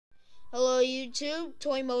Hello YouTube,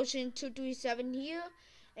 Toy Motion 237 here,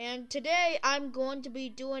 and today I'm going to be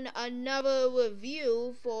doing another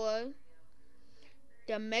review for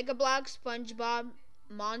the Mega Bloks Spongebob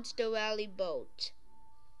Monster Rally boat.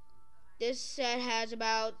 This set has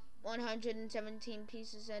about 117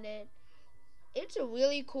 pieces in it. It's a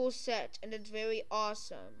really cool set and it's very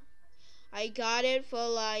awesome. I got it for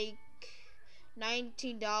like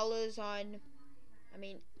 $19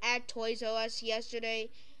 at Toys R Us yesterday.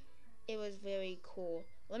 It was very cool.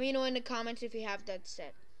 Let me know in the comments if you have that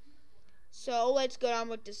set. So let's get on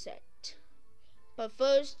with the set. But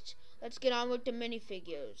first, let's get on with the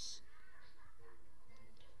minifigures.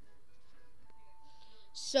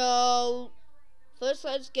 So first,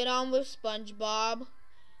 let's get on with SpongeBob.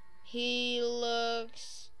 He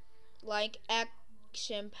looks like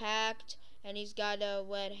action-packed, and he's got a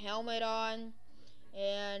red helmet on,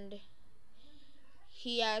 and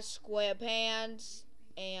he has square pants,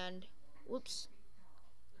 and whoops.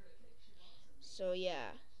 So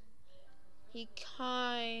yeah. He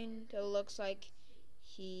kinda looks like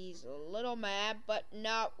he's a little mad, but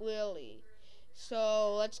not really.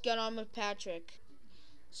 So let's get on with Patrick.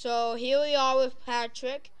 So here we are with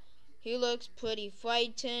Patrick. He looks pretty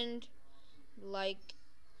frightened, like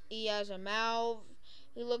he has a mouth.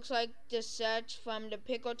 He looks like the set from the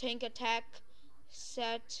Pickle Tank Attack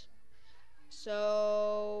set.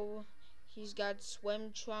 So he's got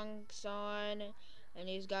swim trunks on, and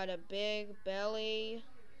he's got a big belly.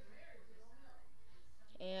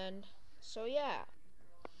 And so yeah.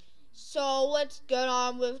 So let's get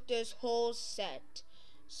on with this whole set.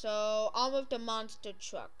 So on with the monster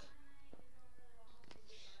truck.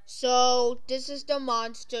 So this is the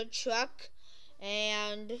monster truck,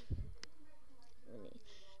 and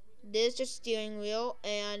this is the steering wheel,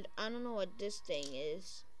 and I don't know what this thing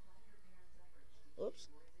is. Oops.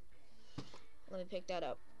 Let me pick that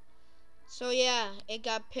up. So yeah, it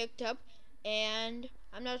got picked up, and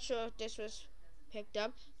I'm not sure if this was picked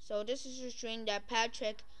up. So this is the string that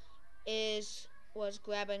Patrick was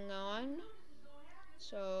grabbing on.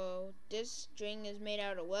 So this string is made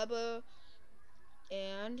out of rubber,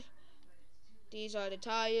 and these are the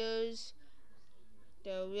tires.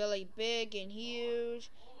 They're really big and huge.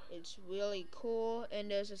 It's really cool, and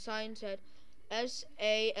there's a sign that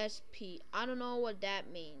SASP. I don't know what that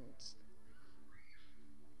means.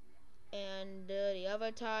 And the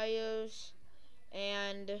other tires,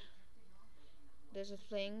 and there's a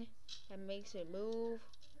thing that makes it move,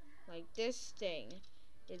 like this thing.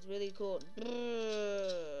 It's really cool.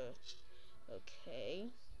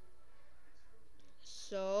 Okay.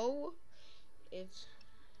 So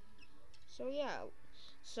yeah.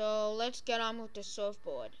 So let's get on with the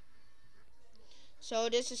surfboard. So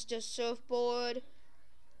this is the surfboard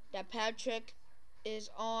that Patrick is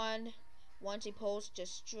on once he pulls the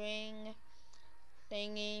string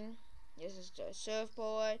thingy. This is the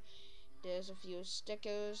surfboard. There's a few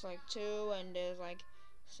stickers, like two, and there's like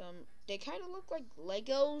some, they kind of look like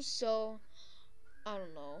Legos, so I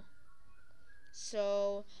don't know.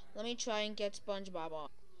 So let me try and get SpongeBob on.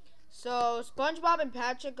 So SpongeBob and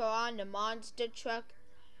Patrick are on the monster truck.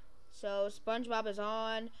 So SpongeBob is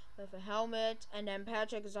on with a helmet, and then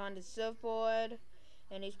Patrick is on the surfboard,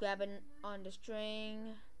 and he's grabbing on the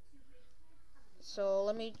string. So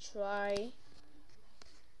let me try.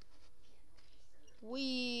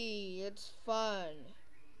 Whee! It's fun.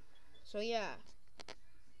 So yeah.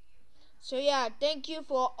 Thank you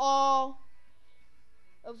for all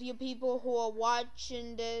of you people who are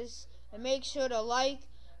watching this, and make sure to like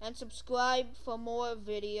and subscribe for more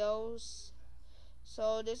videos.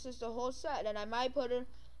 So this is the whole set, and I might put it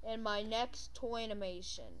in my next toy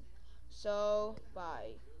animation. So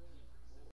bye.